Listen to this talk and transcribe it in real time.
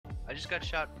I just got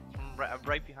shot from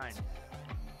right behind.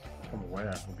 From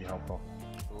where would be helpful?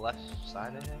 The left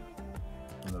side, I think.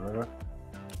 From the river?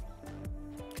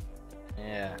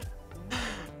 Yeah.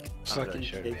 Fucking Not really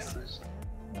sure, to be cakes. honest.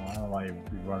 Well, I don't know why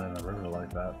you'd be running the river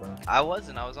like that, bro. I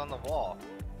wasn't. I was on the wall.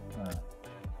 Yeah.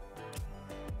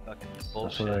 Fucking That's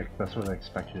bullshit. that's what they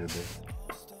expect you to do.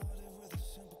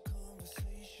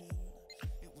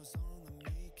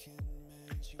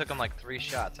 Took him like 3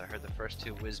 shots. I heard the first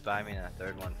 2 whiz by me, and the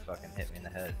third one fucking hit me in the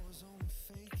head.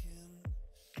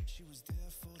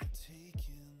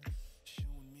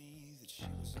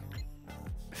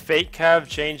 Fake Cav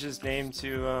changed his name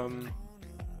to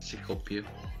Sikopio.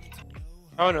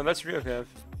 Oh no, that's real Cav.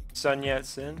 Sun Yat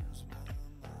Sin.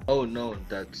 Oh no,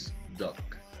 that's Duck.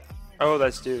 Oh,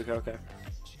 that's Duke. Okay.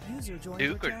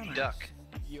 Duke or Duck?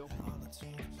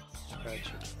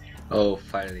 Gotcha. Oh,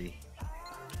 finally.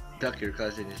 Duck, your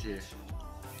cousin is here.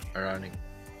 Ironic.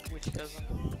 Which cousin?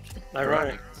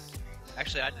 Ironic.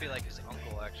 Actually, I'd be like his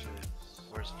uncle, actually.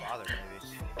 Or his father,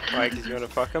 maybe. Why? Cause you wanna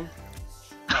fuck him?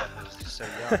 No, because he's so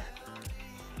young.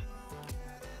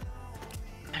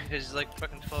 Because he's like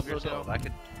fucking 12 years old. I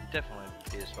could definitely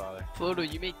be his father.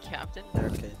 Floto, you made captain?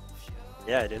 Okay.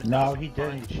 Yeah, I did. No, he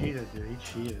didn't. He cheated, dude. He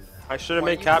cheated. I should have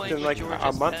Why made you captain playing like with a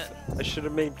George's month. pet? I should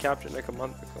have made captain like a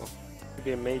month ago. It'd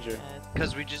be a major.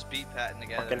 Because we just beat Patton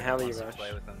together. Fucking and he Heli wants to Rush.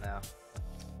 play with him now.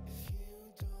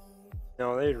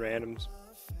 No, they randoms.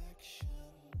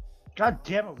 God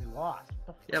damn it, we lost.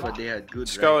 What the Yeah, but fuck? they had good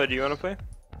Scholar, rank. do you wanna play?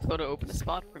 Floto, open a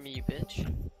spot for me, you bitch.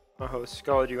 My host,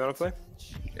 Scholar, do you wanna play?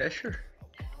 Yeah, sure.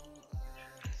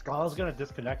 Scholar's gonna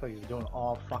disconnect like he's doing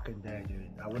all fucking day, dude.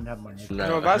 I wouldn't have my nick. No.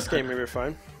 No, last game we were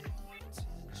fine.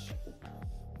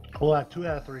 Well, I had 2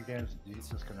 out of 3 games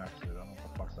disconnected. I don't know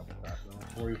what the fuck's up with that.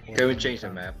 So 44 Can we change the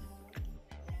map?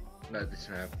 Not this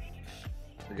map.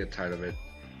 I get tired of it.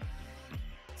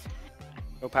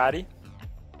 No Paddy?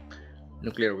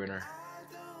 Nuclear winner.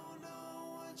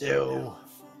 Ew.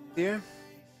 Yeah.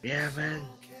 Yeah, man.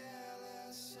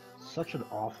 Such an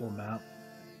awful map.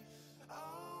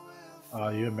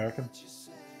 You American?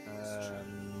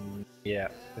 Yeah.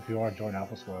 If you want to join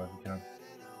Alpha Squad, you can.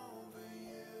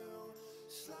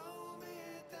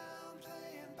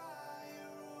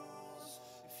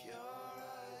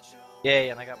 Yay,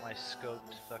 and I got my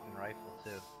scoped fucking rifle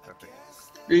too. Perfect.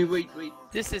 Wait.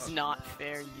 This is not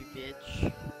fair, you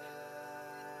bitch.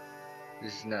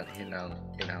 This is not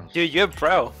in-house. Dude, you have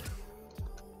pro.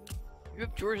 You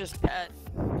have George's pet.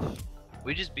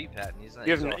 We just beat Patton. He's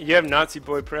not. You have Nazi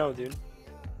boy pro, dude.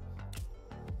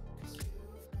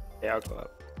 Yeah, I'll go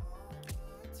up.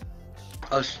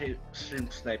 I'll stream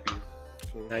snipe you.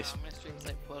 Nice. I'm gonna stream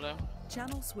snipe Floto.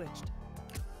 Channel switched.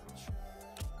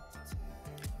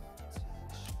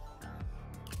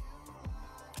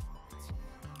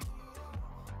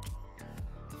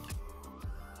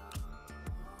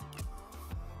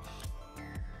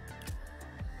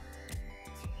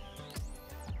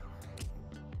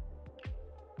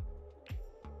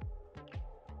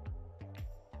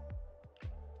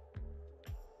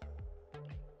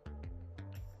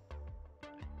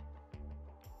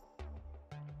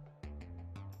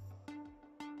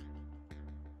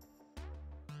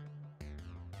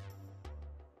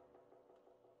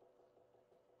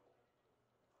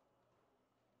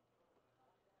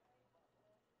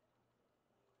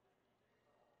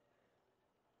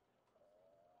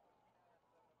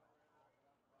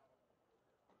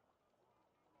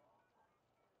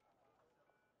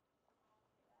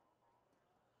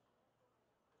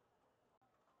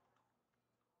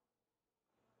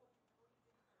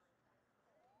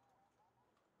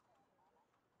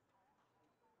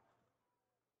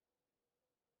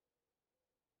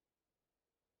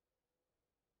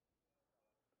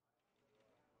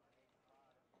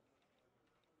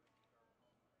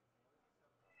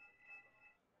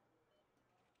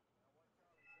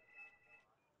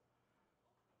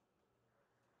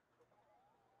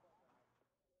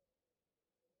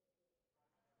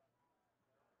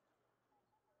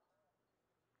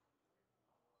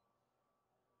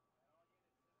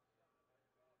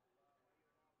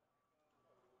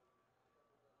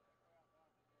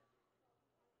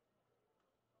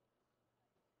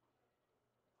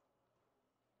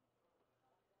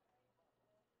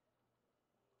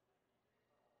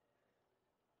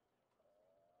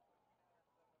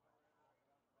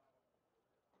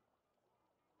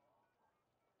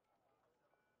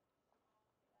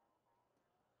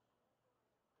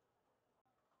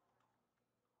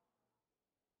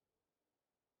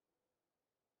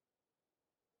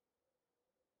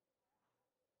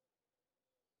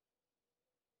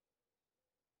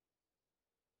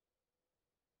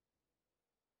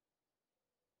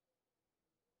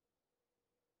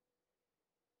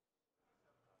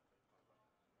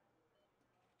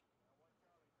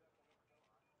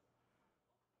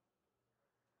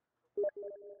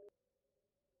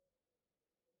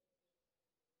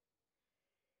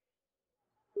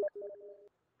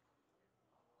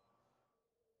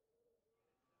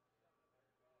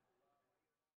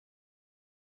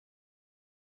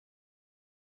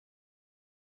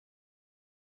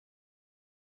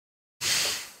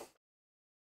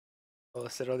 I'll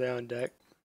settle down deck.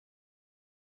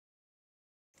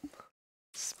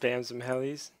 Spam some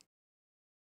helis.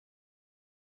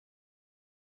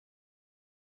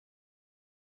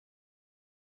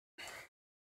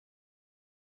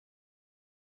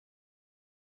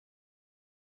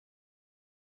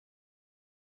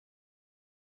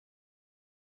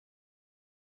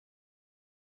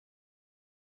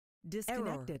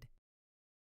 Disconnected.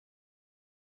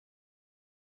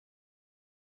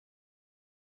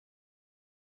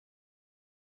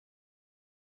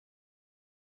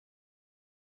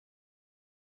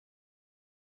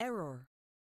 Error.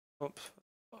 Oops.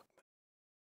 Fuck.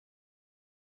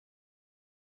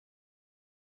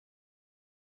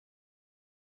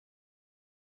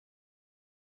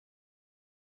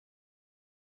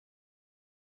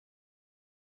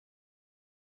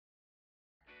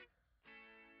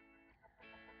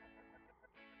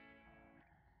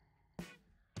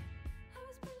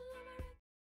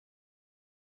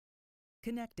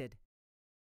 Connected.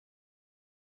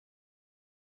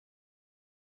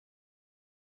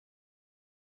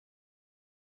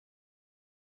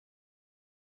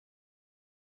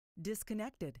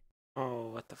 Disconnected.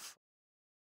 Oh, what the f.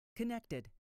 Connected.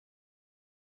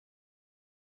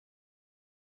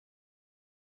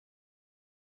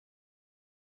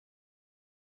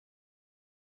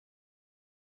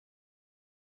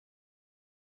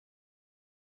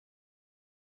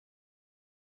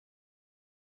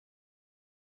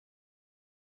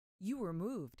 You were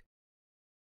moved.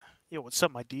 Yo, what's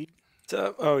up, my dude? What's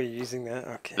up? Oh, you're using that?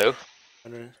 Okay. Hello?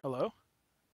 Hello?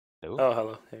 Hello? Oh,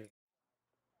 hello. There you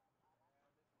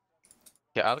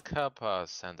Yeah, I'll cap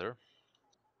Sander.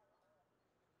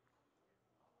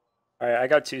 go. Alright, I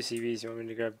got 2 CVs. You want me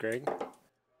to grab Greg?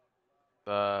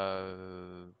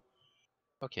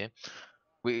 Okay.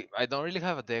 I don't really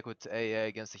have a deck with AA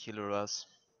against the healer Russ.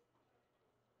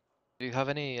 Do you have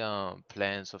any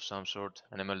plans of some sort?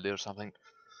 An MLD or something?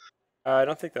 I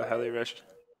don't think they'll heli rush.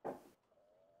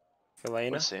 We'll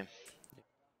Elena? see.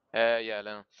 Yeah,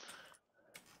 Elena.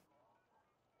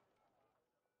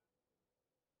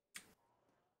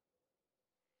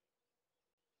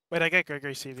 Wait, I got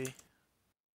Gregory CV.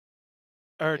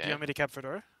 Or do Okay. you want me to cap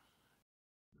Fedora?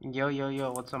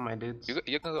 Yo, what's up, my dudes?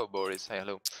 You can go, Boris. Say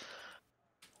hello.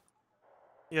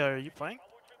 Yeah, are you playing?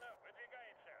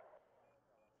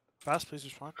 Fast, please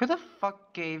respond. Who the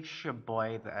fuck gave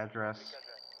Shaboy the address?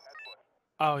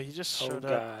 Oh, he just Oh, showed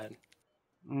up. God.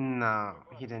 No,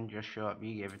 he didn't just show up.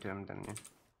 You gave it to him, didn't you?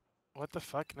 What the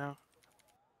fuck? No.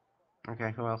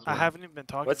 Okay, who else? I would? haven't even been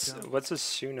talking to him. What's a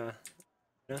Suna?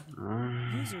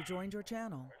 User joined your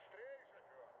channel.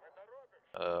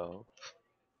 Oh.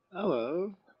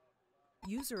 Hello.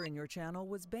 User in your channel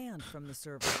was banned from the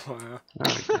server. Wow.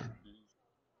 Okay.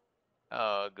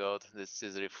 Oh god, this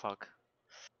is really fuck.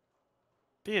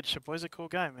 Bitch, your boy's a cool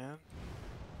guy, man.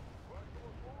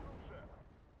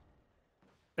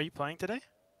 Are you playing today?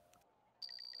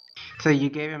 So you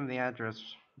gave him the address.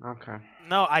 Okay.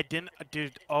 No, I didn't.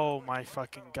 Dude, oh my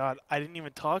fucking god. I didn't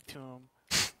even talk to him.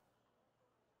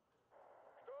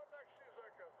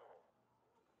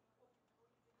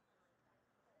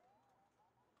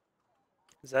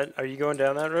 Are you going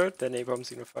down that road? Then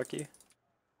Napalm's gonna fuck you?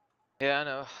 Yeah, I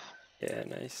know. Yeah,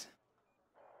 nice.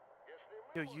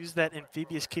 Yo, use that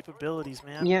amphibious capabilities,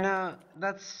 man. You know,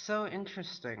 that's so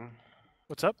interesting.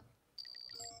 What's up?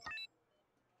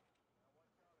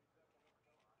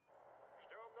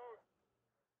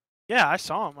 Yeah, I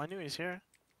saw him. I knew he's here.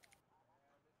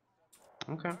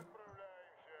 Okay.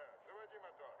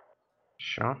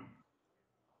 Sure.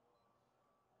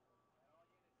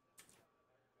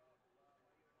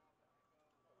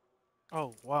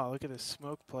 Oh, wow, look at this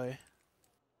smoke play.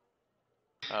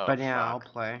 Oh, But yeah, I'll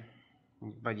fuck. play.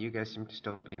 But you guys seem to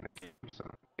still be in the game, so.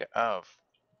 Yeah, oh,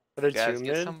 Are there guys, 2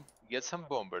 get mid? some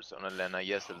bombers on Elena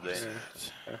yesterday.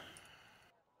 Yeah.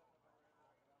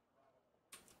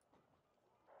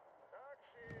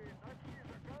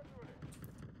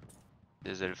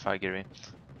 This is very fuggery.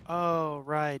 Oh,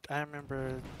 right. I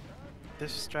remember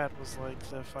this strat was like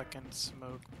the fucking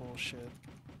smoke bullshit.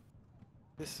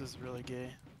 This is really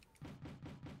gay.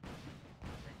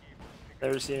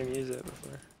 Never seen him use it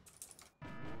before.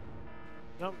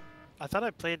 No, I thought I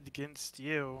played against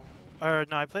you. Or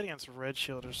no, I played against Red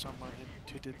Shield or someone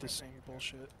who did the same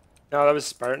bullshit. No, that was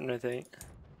Spartan, I think.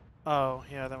 Oh,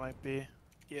 yeah, that might be.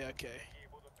 Yeah, okay.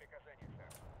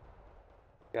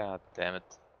 God damn it.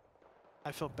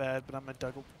 I feel bad, but I'm gonna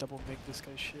double make this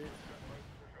guy shit.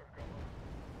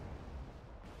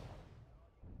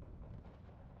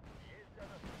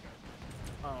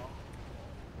 Oh.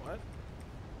 What?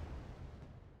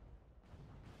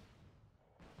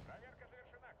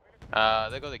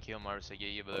 They got the kill, Mars.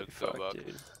 You better Holy go fuck, back.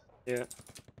 dude. Yeah.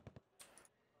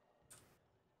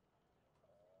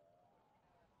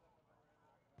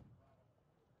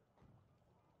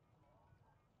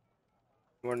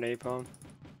 More napalm.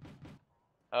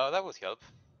 Oh, that would help.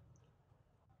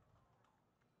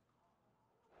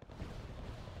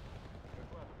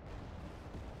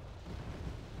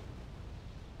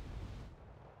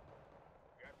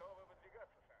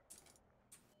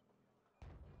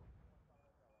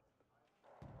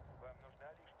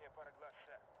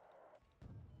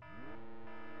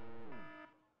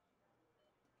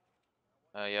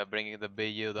 Yeah, bringing the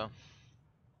BU though.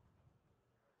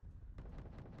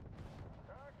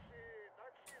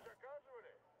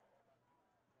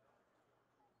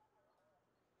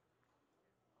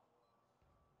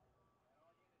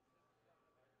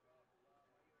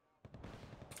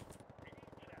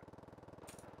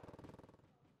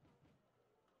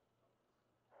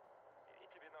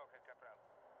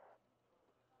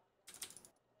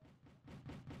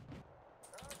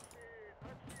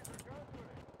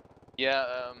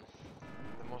 Yeah,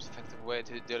 the most effective way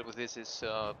to deal with this is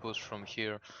push from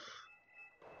here.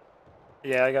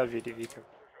 Yeah, I got VDV covered.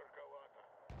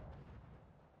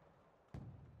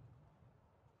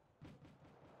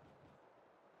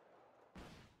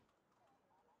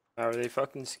 How are they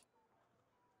fucking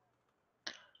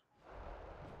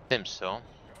Seems so.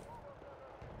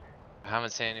 I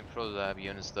haven't seen any prototype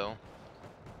units though.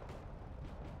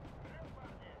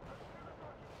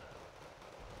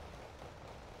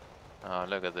 Oh,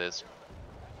 look at this.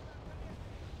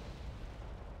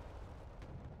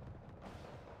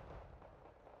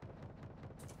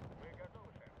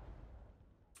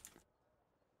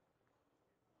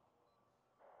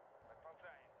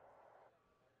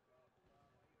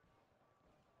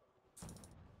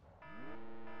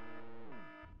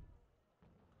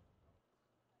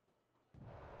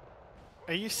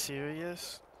 Are you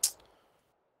serious?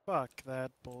 Fuck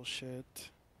that bullshit.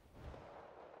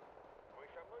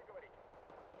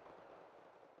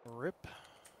 Rip.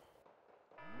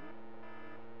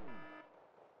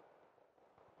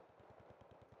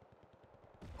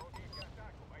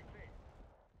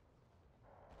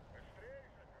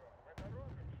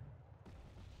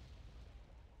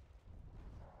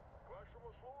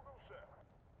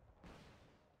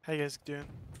 How you guys doing?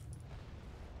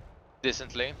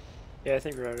 Decently. Yeah, I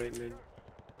think we're alright mid.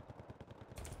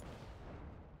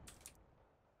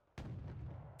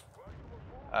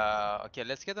 Okay,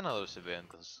 let's get another civilian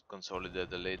consolidate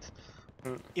the lead.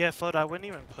 Yeah, Float, I wouldn't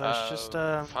even push. Just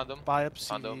Fandom? buy up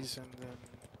Fandom? CVs and then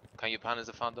Can you punish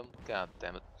the fandom? God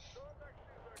damn it.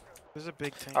 there's a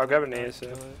big tank. I'll grab coming an down ASF. to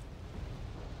kill it.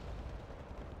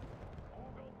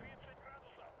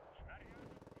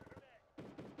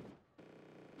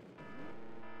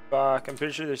 Fuck, I'm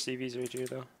pretty sure there's CVs right here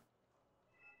though.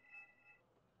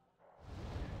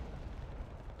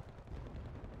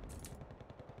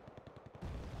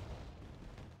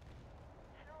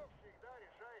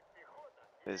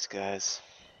 These guys.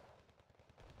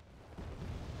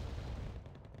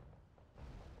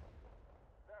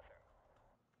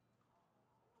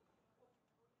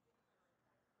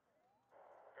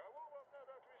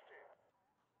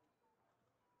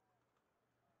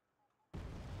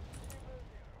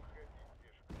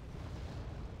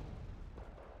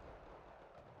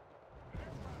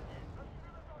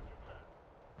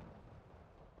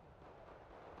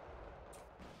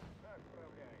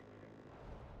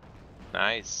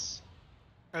 Nice.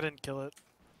 I didn't kill it.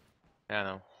 Yeah, I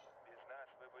know.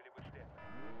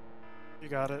 You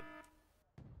got it.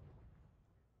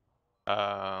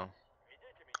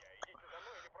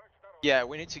 Yeah,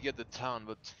 we need to get the town,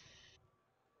 but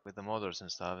with the motors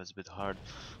and stuff, it's a bit hard.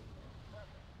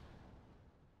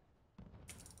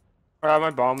 Alright, my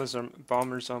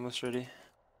bomber's almost ready.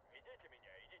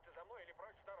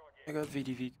 I got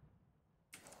VDV.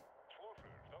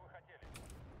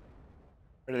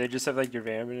 Or do they just have like your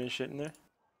Vammin and shit in there?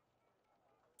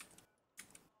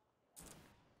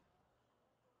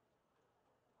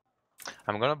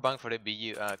 I'm gonna bank for the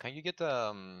BU. Can you get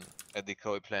a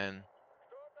decoy plan?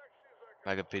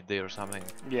 Like a pit day or something?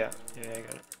 Yeah, I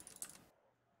got it.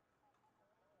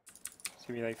 It's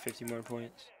gonna be like 50 more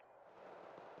points.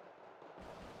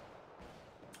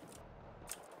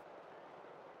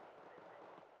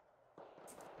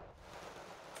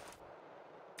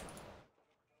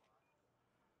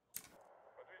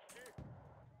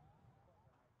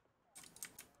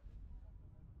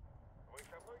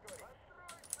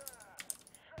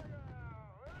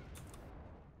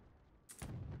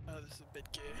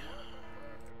 bit gay.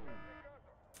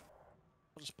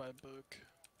 I'll just buy a book.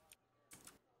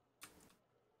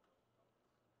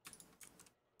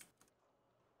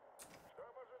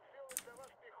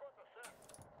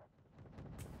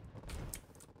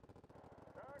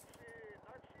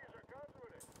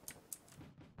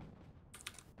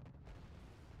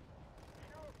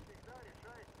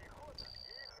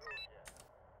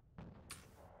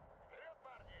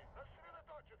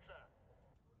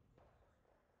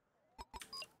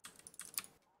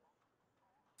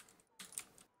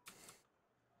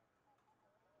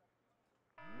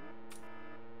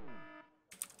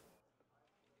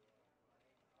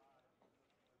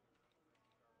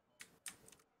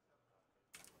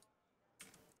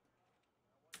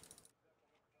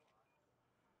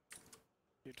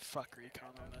 Dude, fuck recon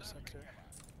on this sector.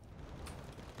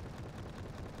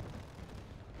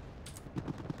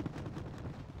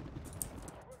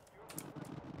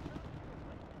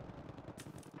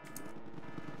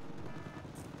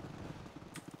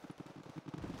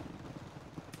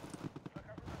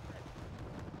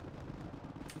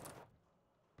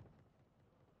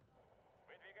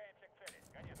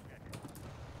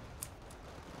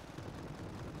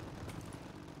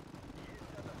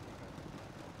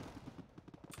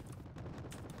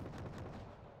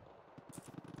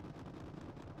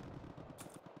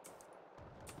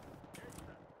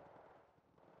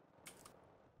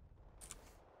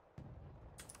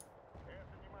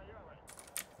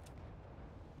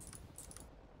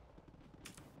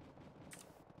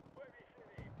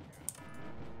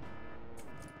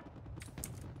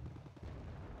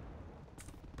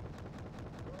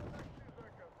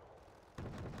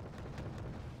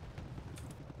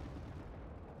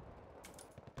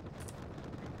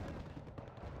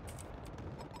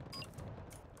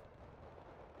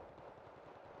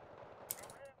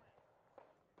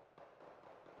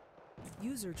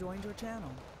 User joined your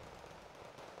channel.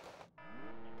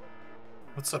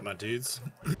 What's up, my dudes?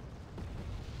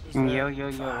 Who's Yo, that? yo,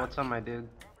 yo, what's up, my dude?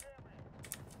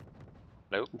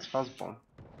 Nope. It's possible.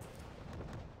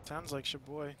 Sounds like your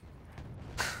boy.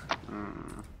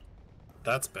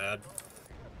 That's bad.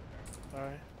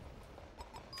 Sorry.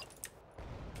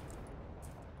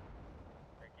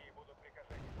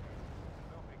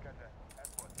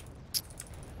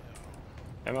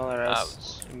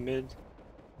 MLRS mid.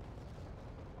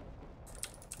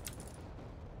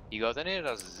 You got any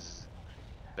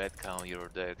bad count your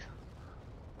deck?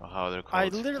 Or how they're I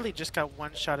called? literally just got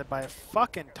one-shotted by a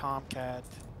fucking tomcat.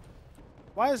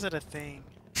 Why is it a thing?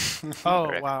 Oh,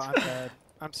 Correct. wow, I'm bad.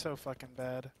 I'm so fucking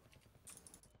bad.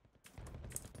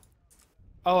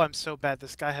 Oh, I'm so bad.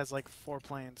 This guy has like 4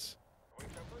 planes.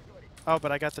 Oh,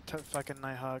 but I got the fucking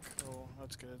Nighthawk. Oh,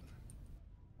 that's good.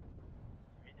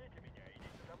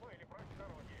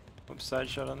 Oops, side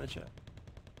shot on the chat.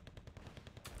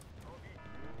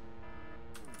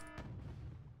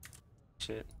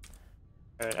 Shit.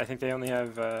 Alright, I think they only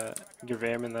have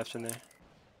Gervairman left in there.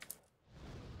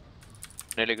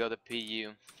 Nearly got a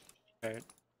PU. Alright.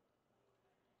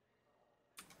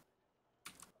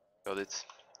 Got it.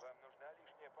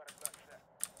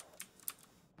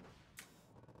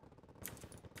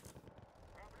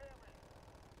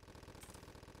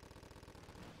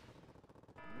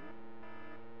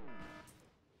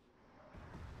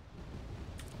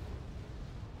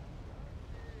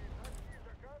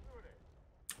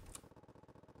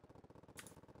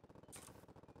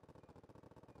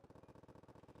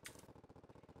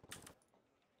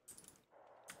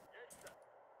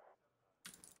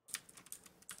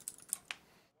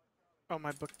 Oh,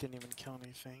 my book didn't even kill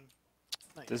anything.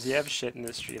 Nice. Does he have shit in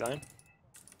this tree line?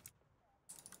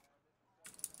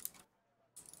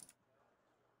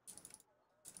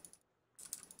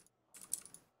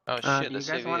 Oh Do shit, you the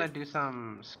guys CV. want to do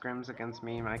some scrims against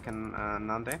me, Mike, and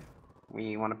Nande?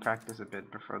 We want to practice a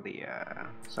bit before the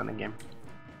Sunday game.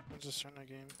 When's the Cerna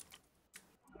game?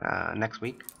 Next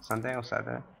week, Sunday or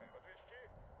Saturday.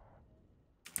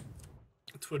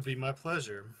 It would be my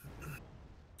pleasure.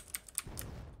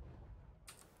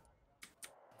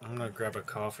 I'm gonna grab a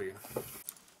coffee.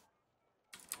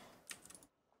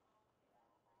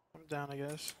 I'm down, I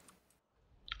guess.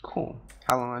 Cool.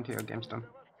 How long until your game's done?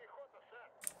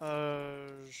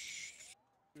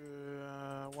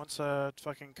 Once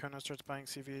fucking Kono starts buying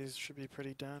CVs, should be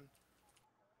pretty done.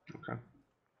 Okay.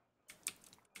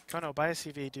 Kono, buy a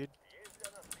CV, dude.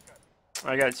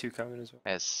 I got 2 coming as well.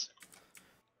 Yes.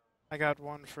 I got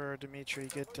one for Dimitri.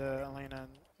 Get Elena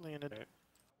and Leonid. Right.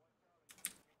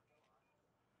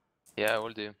 Yeah, I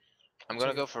will do. I'm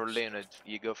gonna Take go it for first. Leonid.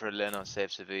 You go for Lena, save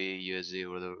CV, USZ, or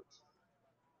whatever.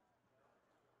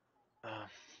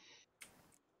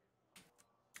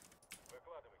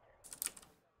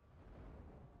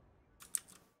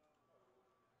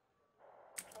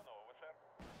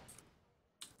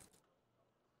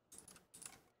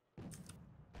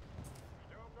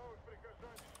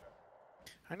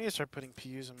 I need to start putting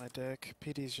PUs in my deck.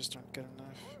 PDs just aren't good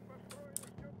enough.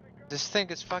 This thing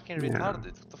is fucking Yeah.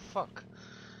 retarded. What the fuck?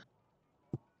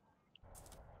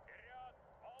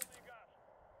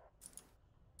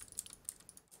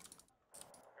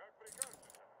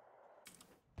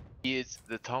 It's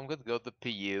the Tomcat got the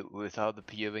PU without the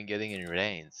PU even getting any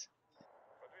reigns.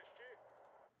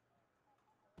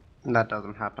 That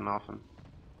doesn't happen often.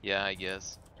 Yeah, I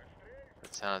guess.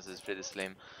 That sounds is pretty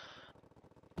slim.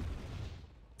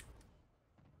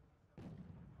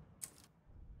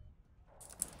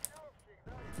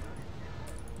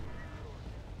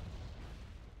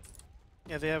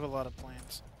 Yeah, they have a lot of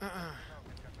plans.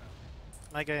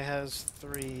 My guy has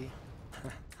 3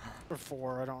 or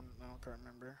 4. I don't know. Can't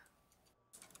remember.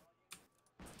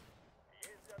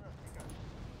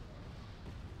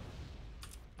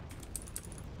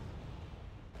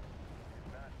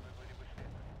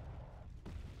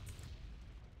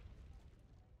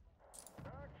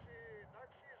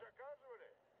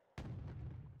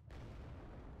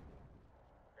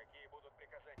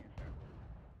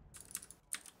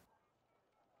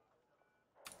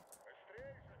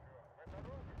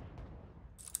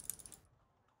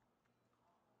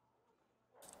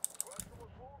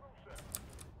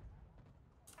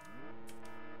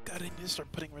 God, I need to start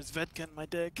putting Resvedka in my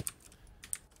deck.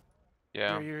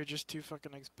 Yeah. You're just too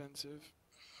fucking expensive.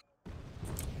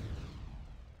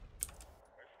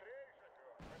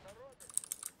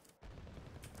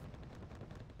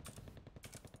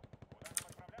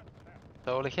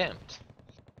 Totally camped.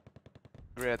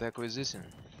 Great acquisition.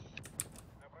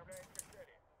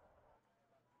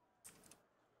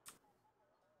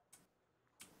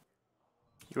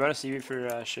 You want a CV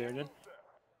for Sheridan?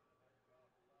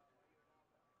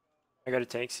 I got a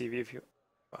tank CV if you.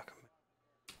 Fuck.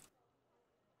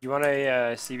 You want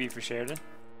a CV for Sheridan?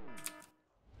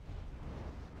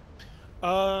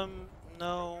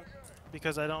 No,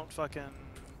 because I don't fucking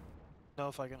know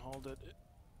if I can hold it.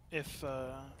 If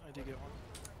I do get one.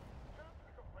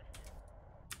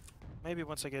 Maybe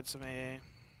once I get some AA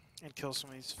and kill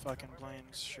some of these fucking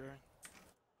planes, sure.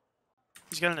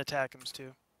 He's got an attackums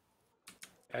too.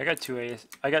 I got 2 AS.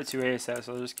 I got 2 ASS.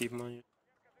 I'll just keep them on you.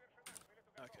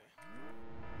 Okay.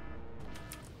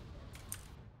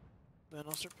 Then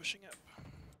I'll start pushing up.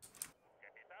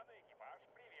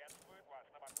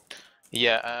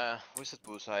 Yeah, we should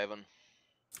push Ivan.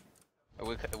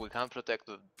 We can't protect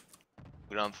the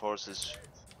ground forces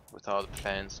without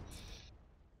planes.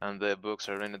 And the books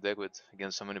are inadequate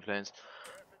against so many planes.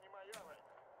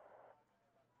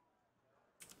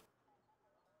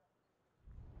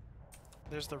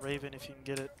 There's the Raven if you can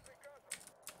get it.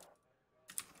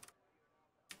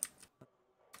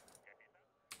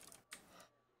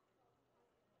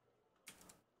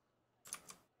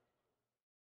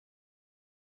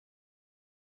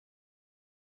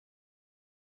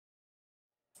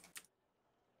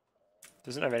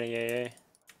 Doesn't have any AA.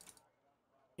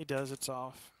 He does, it's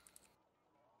off.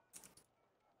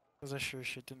 Because I sure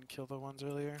shit didn't kill the ones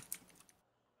earlier.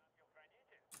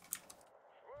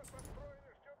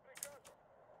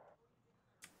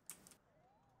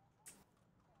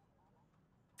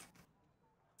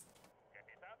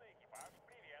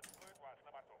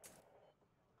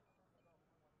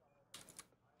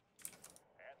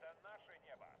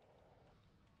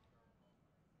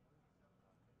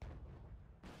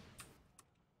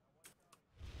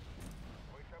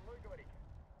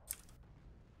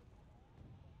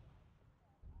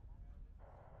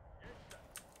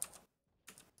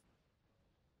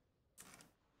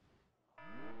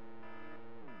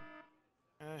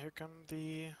 Here come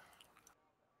the...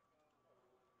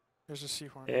 There's a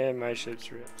Seahorn. Yeah, my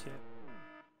ship's ripped, yeah.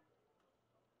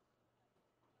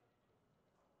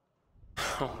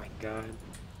 Oh my god.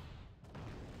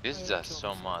 This is just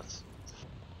so much.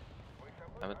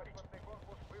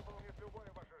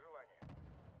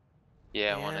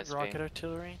 Yeah, one And SP. rocket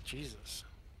artillery? Jesus.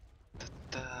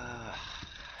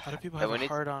 How do people Yeah, have we a need-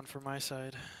 hard on for my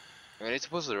side? We need to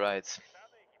push the right.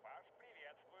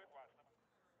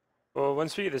 Well,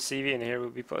 once we get the CV in here,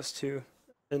 we'll be +2.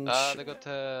 And They got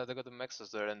the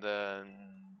Mexus there and the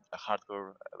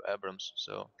hardcore Abrams,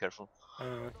 so careful.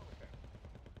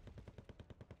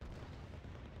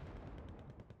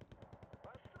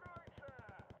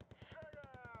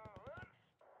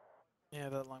 Yeah,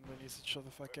 that longbow needs to chill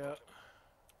the fuck out.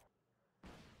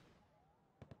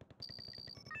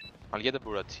 I'll get a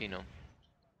Buratino.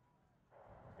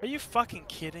 Are you fucking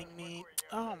kidding me?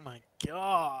 Oh my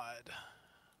god.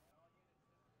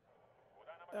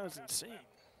 That was insane.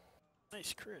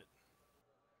 Nice crit.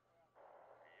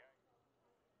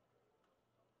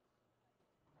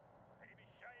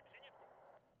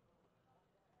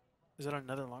 Is that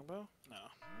another longbow? No.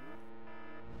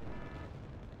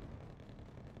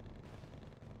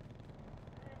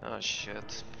 Oh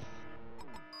shit.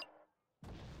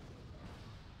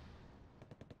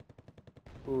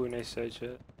 Ooh, nice side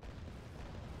shot.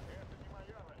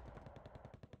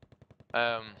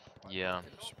 Yeah.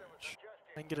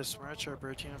 I can get a smirch or a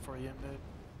Bertina for you in mid.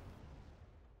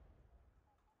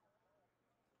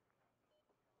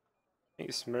 I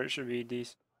think Smirch should be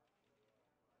decent.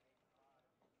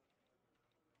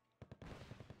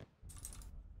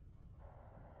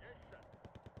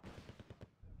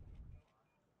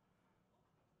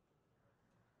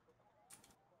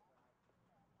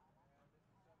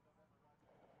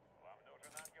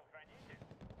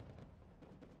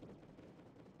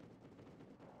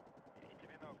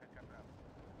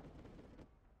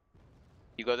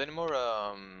 You got any more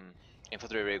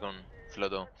infantry rig on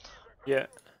Flodo? Yeah.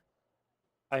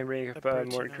 I'm bringing That up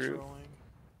more Bertina's crew. rolling.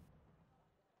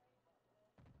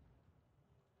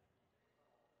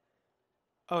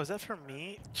 Oh, is that for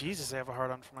me? Jesus, I have a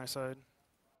hard on for my side.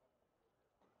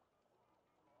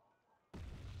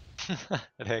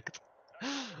 Wrecked.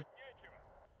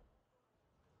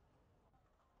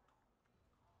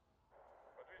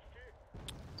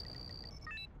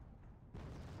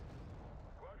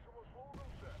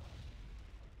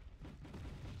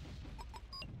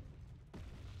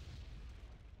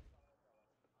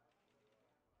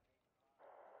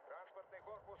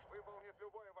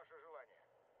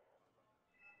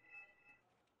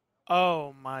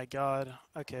 Oh my god.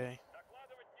 Okay.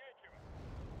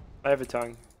 I have a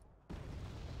tongue.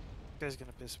 This guy's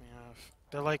gonna piss me off.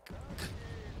 They're like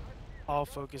all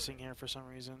focusing here for some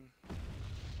reason.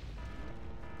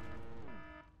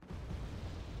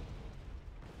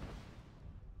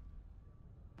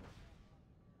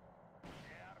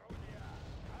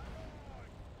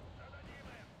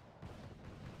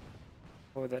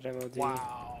 Oh, that MLD.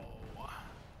 Wow.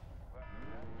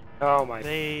 Oh my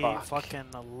They fuck. fucking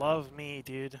love me,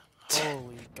 dude.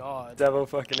 Holy god. Double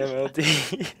fucking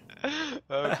MLD.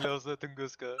 Oh, close that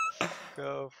Tunguska.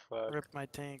 Oh, fuck. Rip my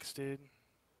tanks, dude.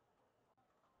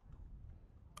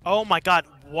 Oh my god,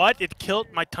 what? It killed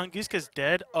my Tunguska's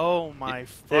dead? Oh my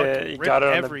fuck. Yeah, you Rip got it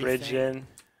on everything. the bridge in.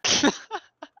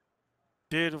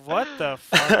 Dude, what the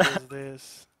fuck is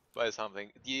this? Buy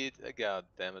something. Dude, god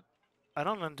damn it. I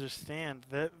don't understand.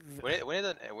 That. We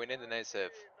need an ASF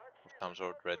of some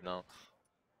sort right now.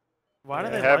 Why Yeah,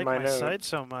 do I they have like my my note. side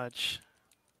so much?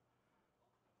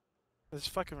 It's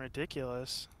fucking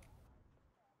ridiculous.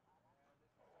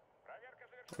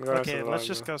 I'm going Okay, for the let's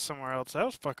just longbow. go somewhere else. That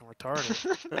was fucking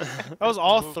retarded. That was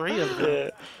all three of them. Yeah.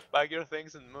 Bag your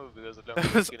things and move because I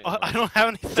That was, killing I don't have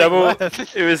anything Double.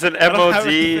 left. It was an I don't have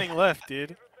MLD. anything left,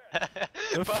 dude.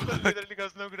 Papa literally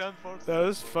has no ground force. That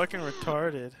was fucking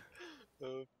retarded.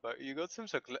 Oh, fuck. You got some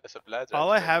supplies. All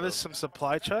I have though. is some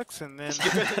supply chucks and then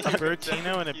You got- a you got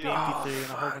Bertino and a you- BMP3 Oh, and a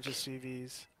whole bunch fuck. of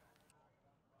CVs.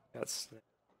 That's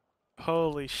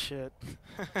Holy shit.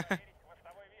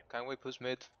 Can we push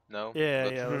mid? No. Yeah,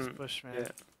 Good. yeah, let's Hmm, push, man. yeah.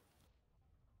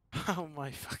 Oh my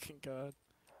fucking god.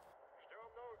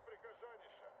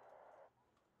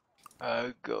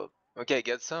 God. Okay,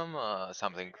 get some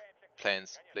something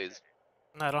planes, please.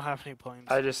 No, I don't have any planes.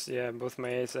 I just, yeah, both my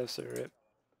ASFs are ripped.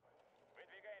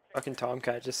 Fucking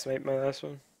Tomcat just sniped my last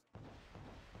one.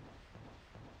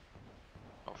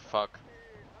 Oh fuck.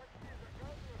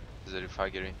 Is it a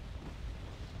Fagiri?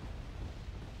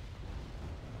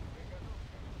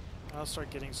 I'll start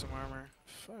getting some armor.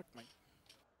 Fuck my.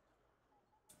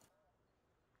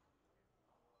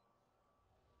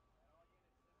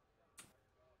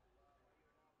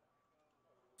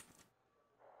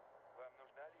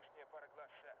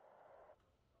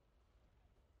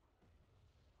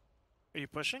 Are you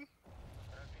pushing?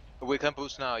 We can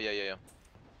push now. Yeah, yeah, yeah.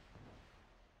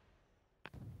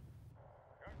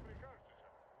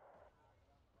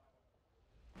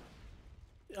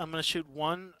 I'm gonna shoot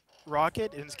one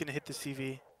rocket and it's gonna hit the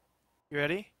CV. You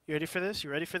ready? You ready for this? You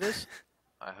ready for this?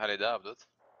 I had it up, dude.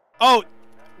 Oh!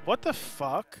 What the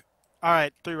fuck?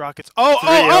 Alright, 3 rockets. Oh, Three,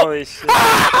 oh, holy shit.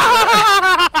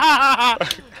 oh!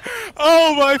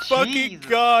 Oh my fucking Jesus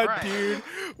god, Christ. dude.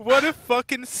 What a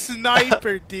fucking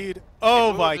sniper, dude. Oh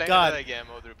If we were my playing god. another game,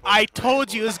 I would report I it.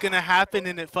 told you it was gonna happen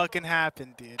and it fucking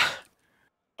happened, dude.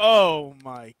 Oh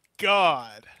my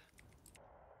god.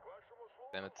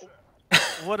 Damn it.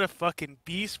 What a fucking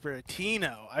beast,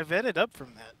 Bertino. I've ended up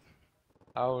from that.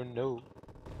 Oh no.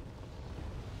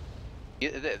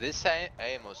 This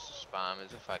Amos spam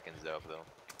is a fucking joke though.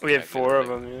 We had Like, 4 of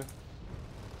literally. them, yeah.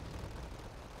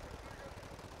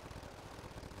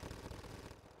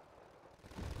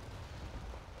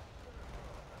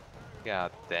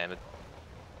 God damn it.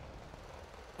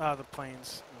 Ah, the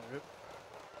planes. Oh, rip.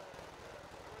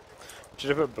 Should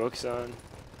have put books on.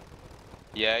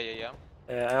 Yeah, yeah, yeah.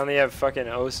 Yeah, I only have fucking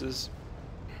oses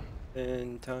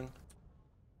in tongue.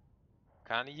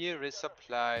 Can you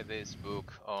resupply this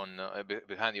book on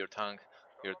behind your tank,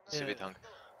 your CV Yeah.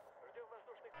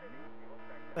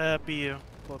 tank? BU.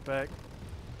 Pull it back.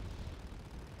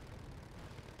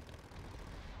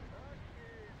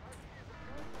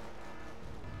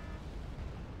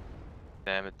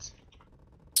 Damn it.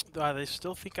 Ah, they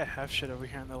still think I have shit over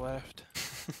here on the left.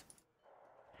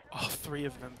 All three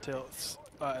of them tilts.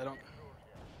 I don't.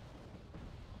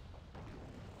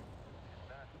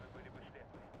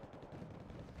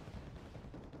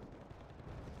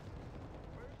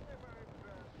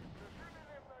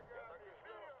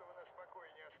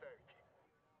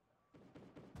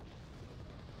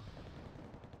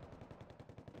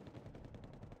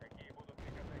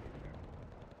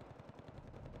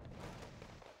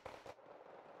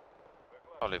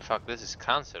 Holy fuck, this is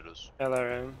cancerous.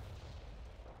 LRM.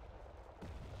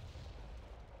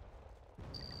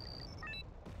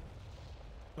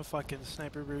 A fucking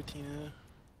sniper routine.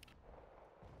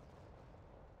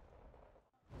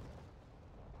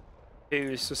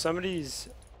 Dude, so somebody's.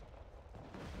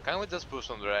 Can we just push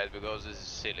on the right because this is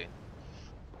silly?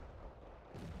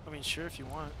 I mean, sure if you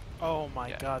want. Oh my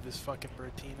Yeah. god, this fucking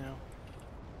Bertino.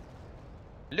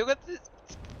 Look at this.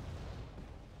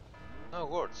 No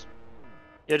words.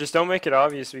 Yeah, just don't make it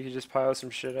obvious. We could just pile some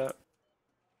shit up.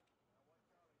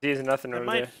 He has nothing It over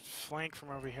might there. flank from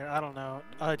over here. I don't know.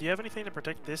 Do you have anything to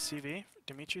protect this CV?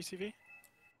 Dimitri CV?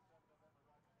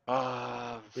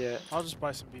 Yeah. I'll just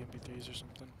buy some BMP3s or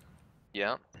something.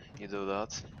 Yeah, you do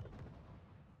that.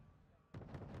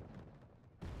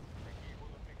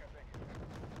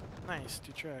 Nice,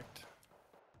 detract.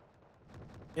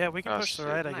 Yeah, we can Oh, push the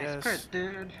shit. right, I Nice guess. crit,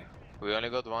 dude. We only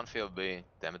got one field B.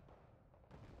 Damn it.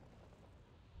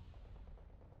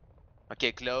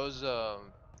 Okay, close.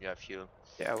 Yeah, fuel.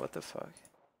 Yeah, what the fuck?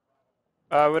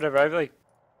 Whatever. I have like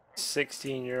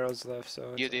 16 euros left,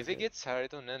 so. Dude, it's if he okay. gets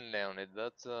Hariton and Leonid,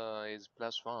 that is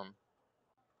 +1.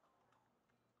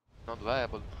 Not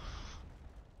viable.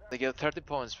 They get 30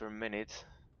 points per minute.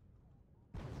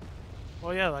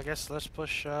 Well, yeah, I guess let's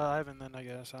push Ivan then, I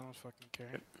guess. I don't fucking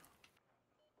care.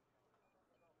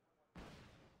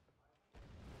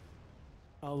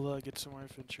 I'll get some more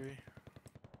infantry.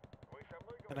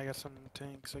 And I got some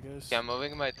tanks, I guess. Yeah, I'm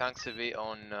moving my tank CV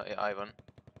on Ivan.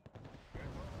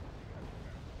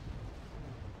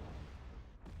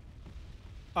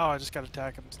 Oh, I just got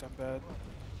attack him, stand bad.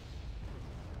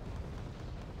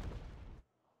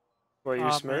 What, you're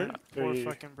Aw, smart? man, Or poor you-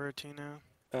 fucking Bertino.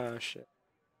 Oh shit.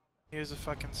 He was a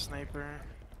fucking sniper.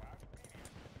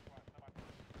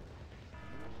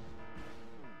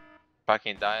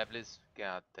 Fucking die, please.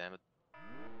 God damn it.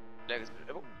 Legs.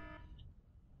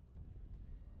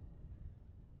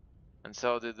 And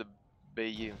so did the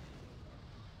BU.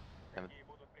 Damn it.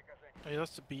 Oh, he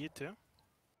lost to BU too?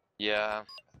 Yeah,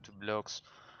 2 blocks.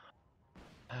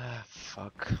 Ah,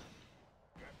 fuck.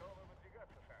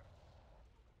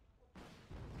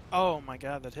 Oh my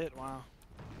god, that hit, wow.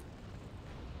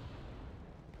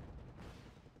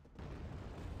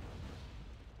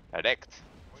 Erect.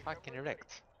 Fucking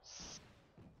erect.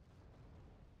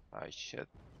 Oh shit.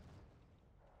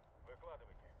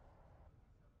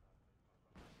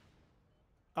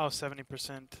 Oh,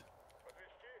 70%.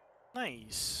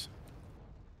 Nice.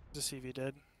 The CV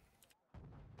dead.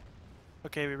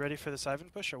 Okay, we ready for this Ivan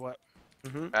push or what?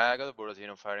 Mm-hmm. I got a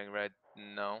Buratino firing right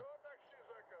now.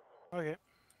 Okay.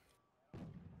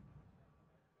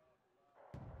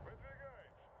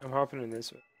 I'm hopping in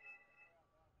this way.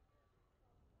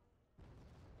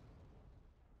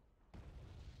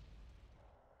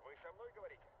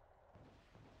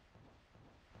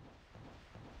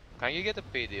 Can you get a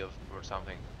PD or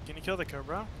something? Can you kill the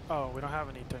Cobra? Oh, we don't have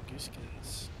any Tungus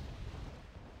skins.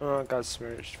 Oh, I got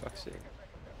smirched. Fuck's sake.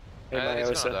 Hey, my It's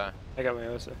Osa. gonna I got my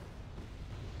Osa.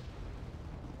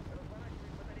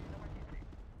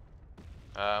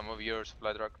 die. Move your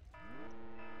supply truck.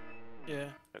 Yeah.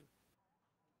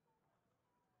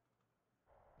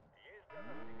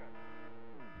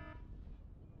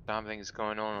 Something is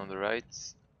going on the right.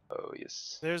 Oh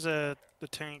yes. There's the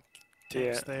tanks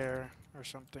Yeah. there or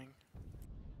something.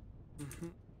 Mm-hmm.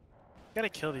 Gotta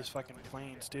kill these fucking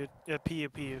planes, dude. Yeah,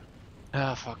 PU.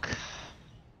 Ah fuck.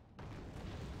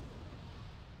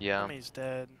 Yeah. Tell me he's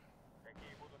dead.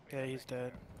 Yeah, he's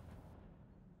dead.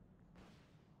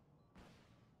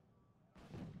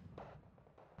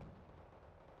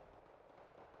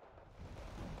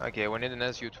 Okay, we need an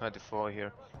SU-24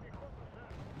 here.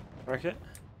 Okay.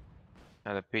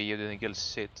 And a PU didn't kill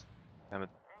shit. Damn it.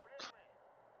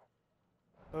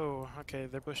 Oh, okay,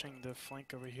 they're pushing the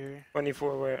flank over here.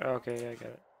 24 where? Oh, okay, yeah, I got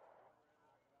it.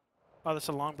 Oh, that's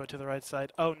a longbow to the right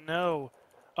side. Oh no!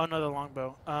 Oh no, the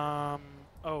longbow.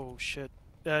 Oh shit.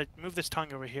 Move this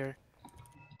tongue over here.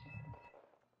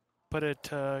 Put it,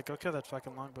 go kill that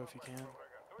fucking longbow if you can.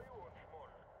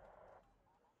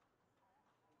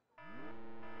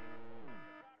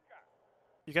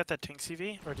 You got that tank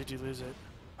CV, or did you lose it?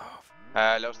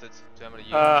 I lost it to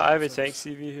MLU. I have a sucks.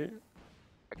 tank CV here.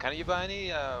 Can you buy any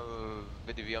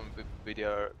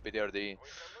BDRD?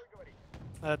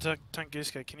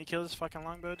 Tunguska, can you kill this fucking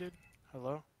longbow, dude?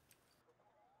 Hello?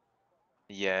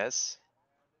 Yes.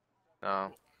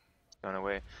 No. It's gone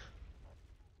away.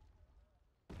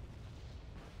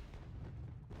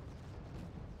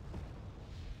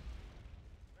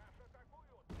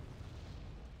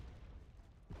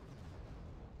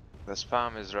 The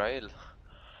spam Israel.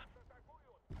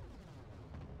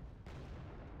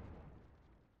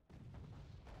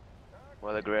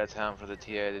 What a great time for the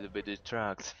TA to be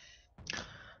detract.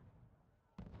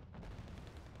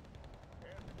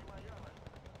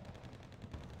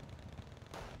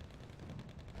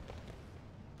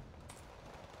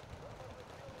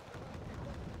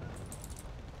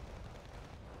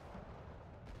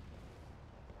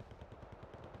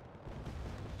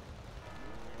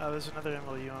 Oh, there's another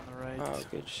MLU on the right. Oh,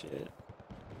 good shit.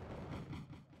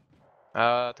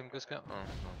 Tunguska? Oh,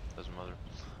 no, doesn't matter.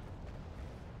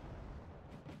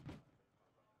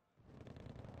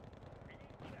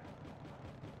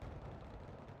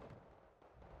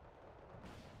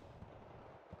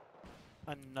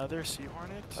 Another Sea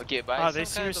Hornet? Okay, buy Ah, they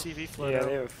some see your kind of... CV float Yeah, out.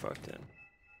 they were fucked in.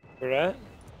 Where at?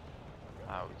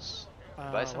 Ouch.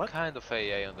 Buy some What? kind of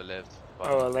AA on the left. Oh,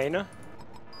 bottom. Elena?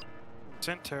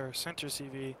 Center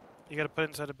CV. You gotta put it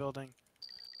inside a building.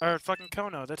 Or fucking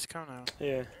Kono, that's Kono.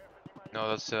 Yeah. No,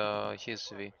 that's his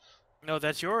CV. No,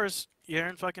 that's yours. You're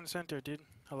in fucking center, dude.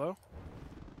 Hello?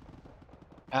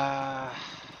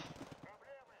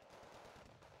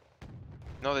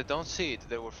 No, they don't see it.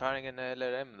 They were firing an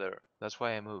LRM there. That's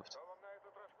why I moved.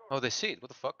 Oh, they see it. What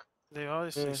the fuck? They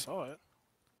obviously Yeah. saw it.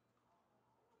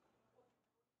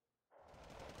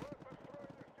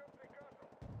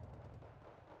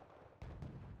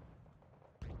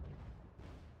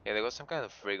 Yeah, they got some kind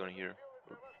of frig on here.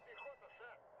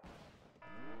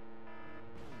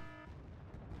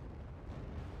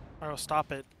 Or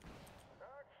stop it.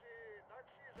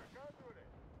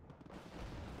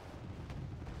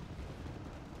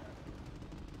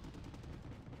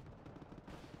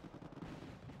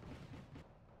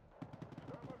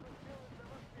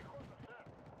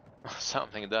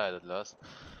 Something died at last.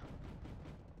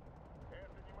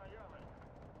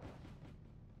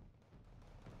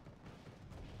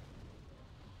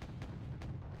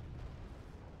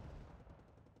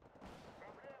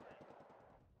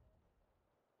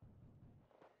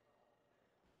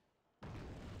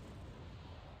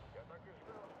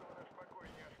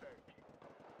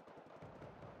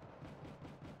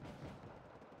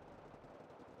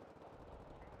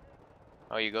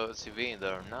 Oh, you got a CV in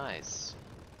there. Nice.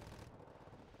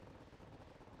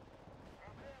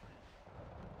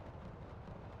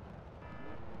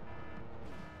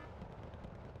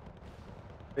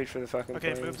 Wait for the fucking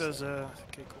Okay, planes. move those,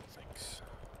 okay, cool, thanks.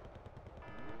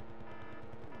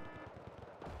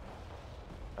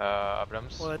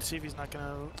 Abrams. Well, that CV's not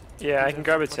gonna... Yeah, I be can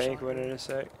there grab a for much tank one longer. in a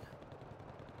sec.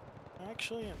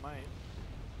 Actually, it might.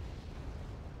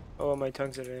 Oh, my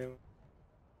tongue's at ammo.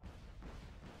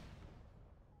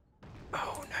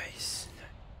 Oh, nice.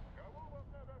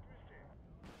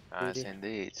 Nice Really?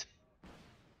 indeed.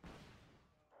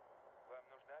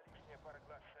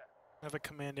 I have a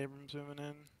command Abrams moving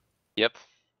in. Yep.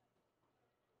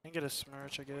 I can get a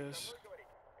smirch, I guess.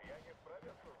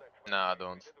 Nah, I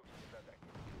don't.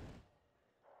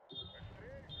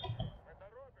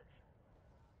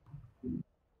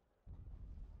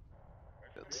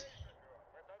 Good. Is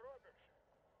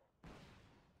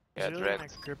Yeah, it really gonna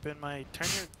direct. grip in my... Turn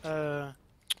your,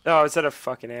 Oh, it's out of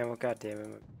fucking ammo. God damn it.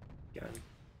 My gun.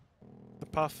 the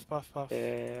puff.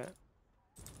 Yeah.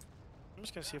 I'm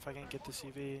just gonna see if I can get the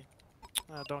CV.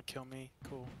 Don't kill me.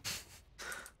 Cool.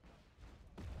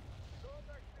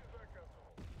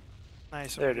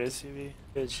 Nice. There I'm gonna it get is. the CV.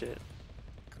 Good shit.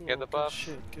 Cool. Get the buff.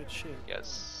 Good shit.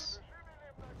 Yes.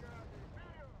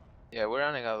 Yeah, we're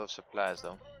running out of supplies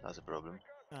though. That's a problem.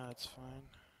 That's fine.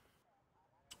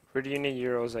 Where do you need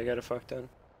euros? I got a fuck ton.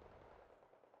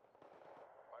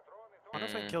 I wonder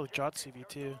if I can Mm. kill Jot CV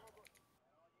too.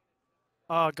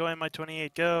 Oh, go in my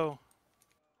 28. Go.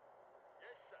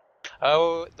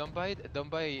 Oh, don't buy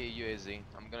UAZ.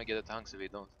 I'm gonna get a tank CV.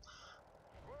 Don't.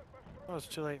 Oh, it's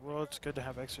too late. Well, it's good to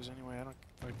have extras anyway. I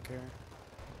don't care.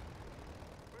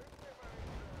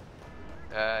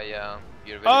 Yeah,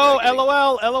 you're very, Oh, very good.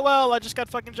 LOL, LOL! I just got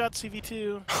fucking shot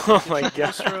CV2. Oh my god.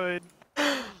 Destroyed.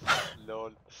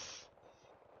 Lol.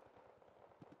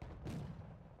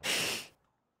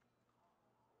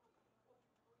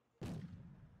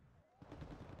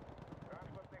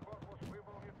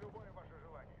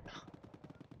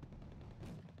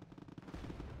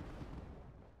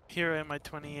 Here I am at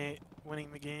 28, winning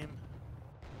the game.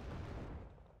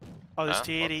 Oh, this Huh?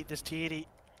 T80, this T80.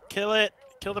 Kill it!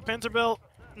 Kill the Pinterbilt!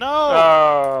 No!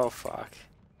 Oh fuck.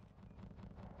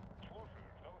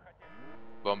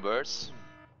 Bombers.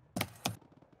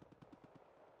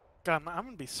 God, I'm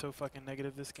gonna be so fucking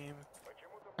negative this game.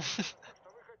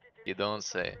 You don't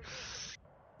say.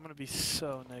 I'm gonna be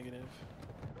so negative.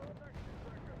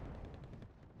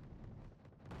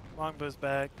 Longbow's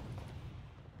back.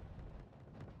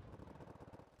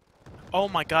 Oh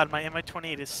my god, my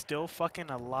MI28 is still fucking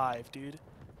alive, dude.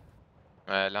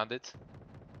 Land it.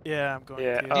 Yeah, I'm going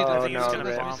Yeah, to. Dude, oh, I I think think he's no, gonna rip.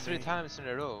 miss bomb 3 me. times in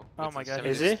a row. Oh with my a god,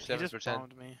 Is he? He just 77%.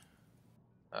 bombed me.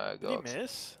 Did he God.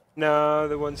 miss? No,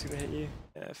 the one's gonna hit you.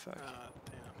 Yeah, fuck.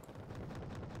 Damn.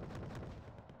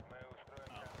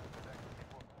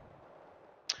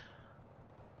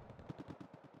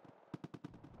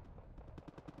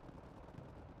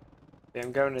 Yeah,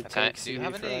 I'm going to Okay, tank do you CV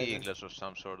have for any Ivan. iglas of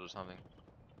some sort or something?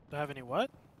 Do I have any what?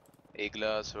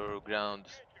 Iglas or ground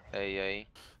AA?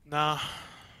 Nah.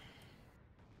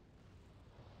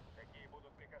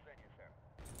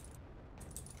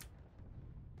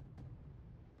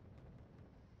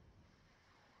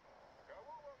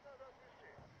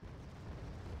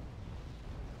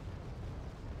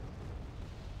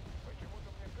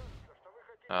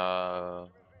 Uh,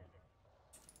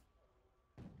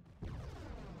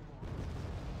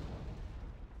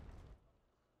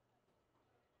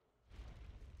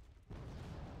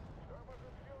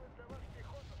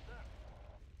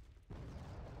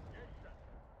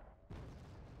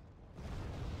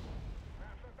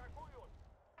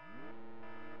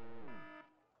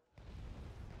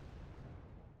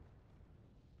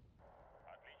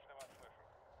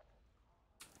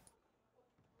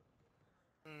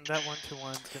 That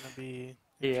 1-to-1's gonna be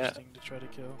Yeah. interesting to try to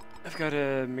kill. I've got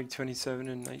a MiG-27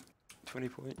 and like 20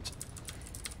 points.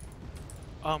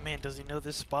 Oh man, does he know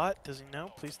this spot? Does he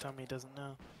know? Please tell me he doesn't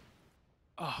know.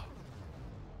 Oh.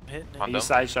 I'm hitting it. On You them?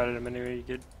 side shotted him anyway, you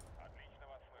good?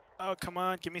 Oh, come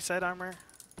on, give me side armor.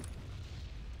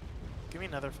 Give me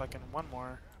another fucking one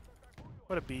more.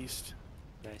 What a beast.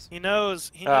 Nice. He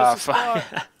knows the Ah, spot.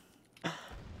 fuck.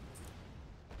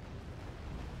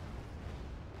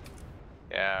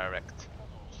 yeah, wrecked.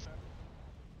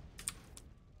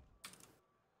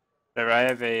 Whatever, I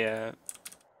have a,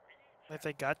 If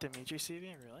they got Dimitri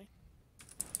CV, really?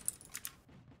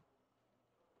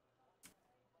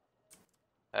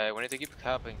 We need to keep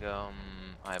capping,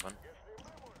 Ivan.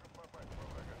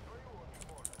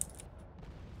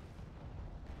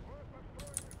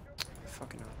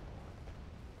 fucking hell.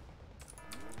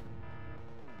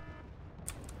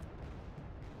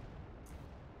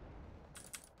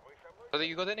 So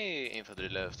you got any infantry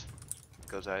left?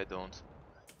 Because I don't.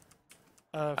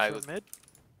 For I would- mid?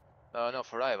 No,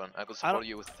 for Ivan. I could I support don't-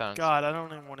 you with tanks. God, I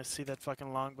don't even want to see that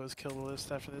fucking longbows kill the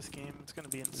list after this game. It's gonna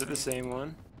be insane. Is it the same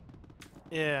one?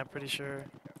 Yeah, I'm pretty sure.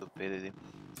 Stupidity.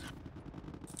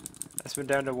 That's been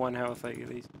down to 1 health, like, at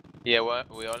least. Yeah, well,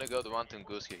 we only got one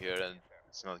Tunguska here and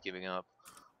it's not giving up.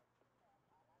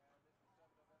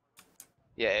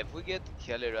 Yeah, if we get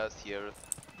Kelly Rast here,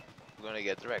 we're gonna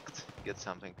get wrecked. Get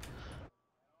something.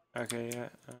 Okay, yeah.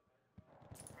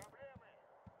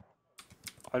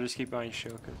 I'll just keep buying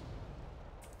shulkers.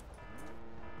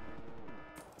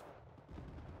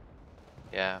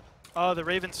 Yeah. Oh, the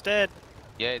Raven's dead.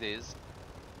 Yeah, it is.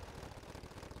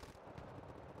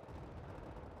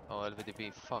 Oh,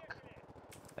 LVDB, fuck.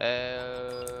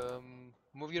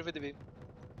 Move your VDB.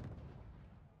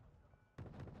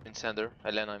 In center,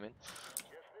 Elena, I mean.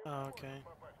 Oh, okay.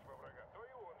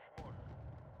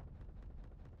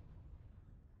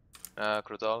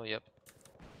 Crudal, yep.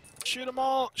 Shoot them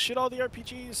all! Shoot all the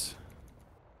RPGs!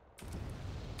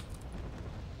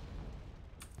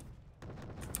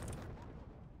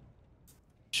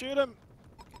 Shoot him!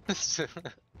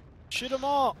 Shoot them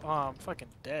all! Oh, I'm fucking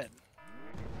dead.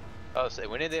 Oh, so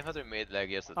we need the infantry mid like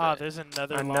yesterday. Ah, there's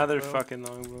another Another longbow. fucking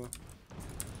longbow.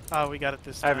 Oh, we got it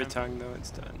this I time. have a tongue though,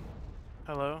 it's done.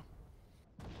 Hello?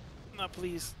 No,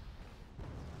 please.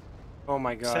 Oh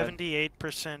my god.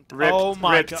 78%. Ripped, oh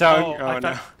my ripped god. tongue. Oh, Oh, I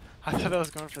no. thought, I thought I was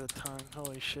going for the tongue.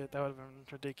 Holy shit, that would have been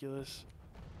ridiculous.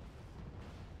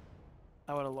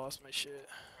 I would have lost my shit.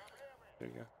 There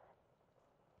you go.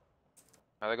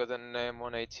 I got an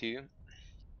M1A2.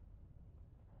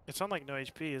 It's on like no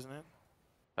HP, isn't it?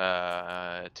 2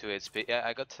 HP. Yeah,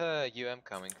 I got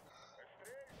coming.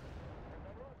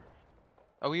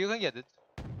 Oh, you can get it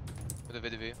with the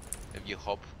VDV if you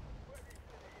hop.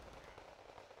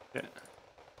 Yeah.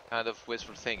 Kind of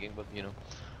wishful thinking, but you know.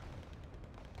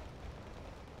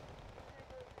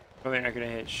 Probably not gonna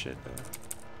hit shit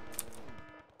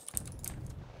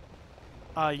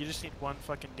though. You just need 1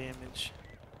 fucking damage.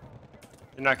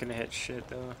 You're not gonna hit shit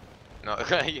though. No,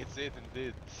 it's it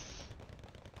indeed.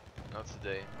 Not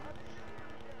today.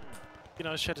 You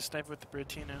know, try to snipe with the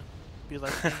Bratino. Be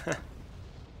like,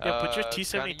 yeah, put your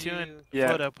T-72 in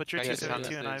Yeah. Photo. Put your can you T-72 in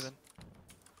challenge this?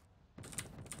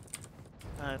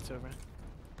 Ivan. It's over.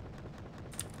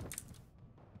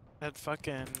 That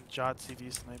fucking Jot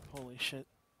CV snipe. Holy shit.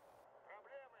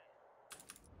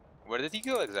 Where did he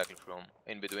go exactly from?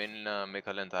 In between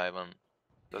Mikhail and Ivan.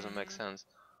 Doesn't make sense.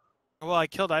 Well, I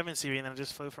killed Ivan CV and then I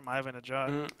just flew from Ivan to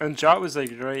Jot. And Jot was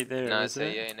like right there, Nah, wasn't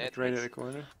it's a it? yeah, in Like it, right at it's- the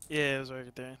corner. Yeah, it was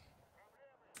right there.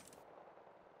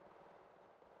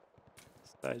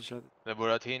 Side shot. The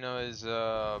Buratino is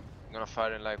gonna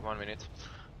fire in like 1 minute.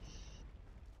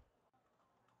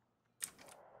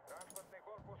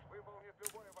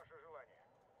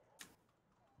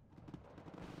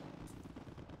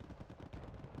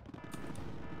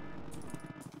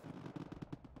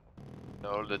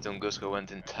 All the Tunguska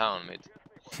went in town, mate.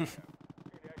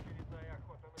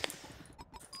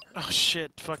 Oh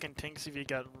shit, fucking Tank CV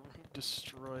got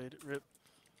destroyed. Rip.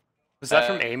 Was that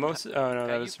from Uh, Amos? Oh no, that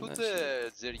Can you was from put that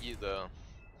shit. the Zergi though?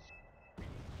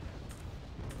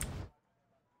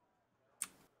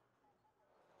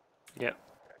 Yep.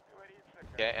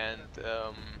 Okay, and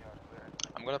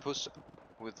I'm gonna push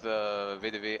with the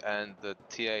VDV and the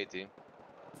T80.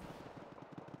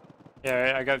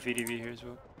 Yeah, I got VDV here as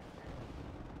well.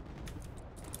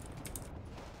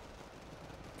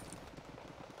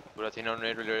 Buratino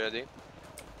nearly ready.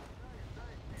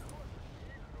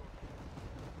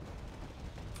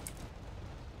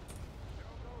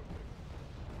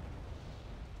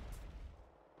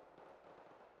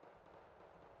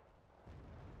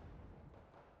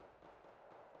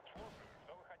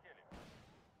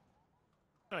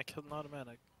 Oh, I killed an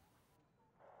automatic.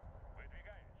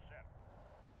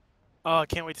 Oh, I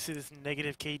can't wait to see this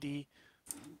negative KD.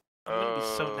 I'm gonna be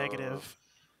so negative.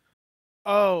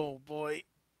 Oh boy.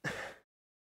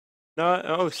 No,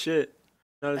 oh shit.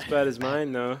 Not as bad as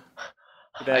mine though.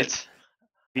 That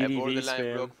I VDV borderline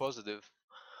spam. broke positive.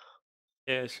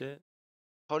 Yeah, shit.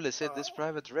 Holy shit, this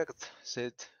private wrecked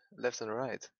said left and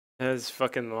right. That was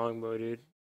fucking longbow, dude.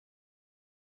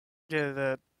 Yeah,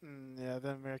 the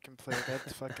American player.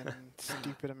 That's fucking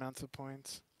stupid amounts of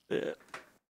points. Yeah.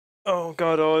 Oh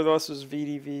god, all I lost was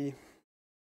VDV.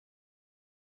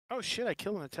 Oh shit, I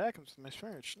killed an attack with my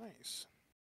search. Nice.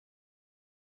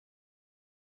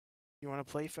 You want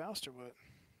to play Faust or what?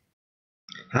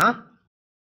 Huh?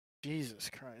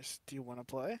 Jesus Christ. Do you want to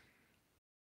play?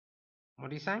 What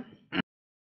are you saying?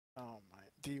 Oh my.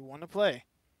 Do you want to play?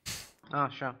 Oh,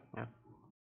 sure. Yeah.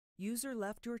 User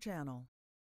left your channel.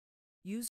 User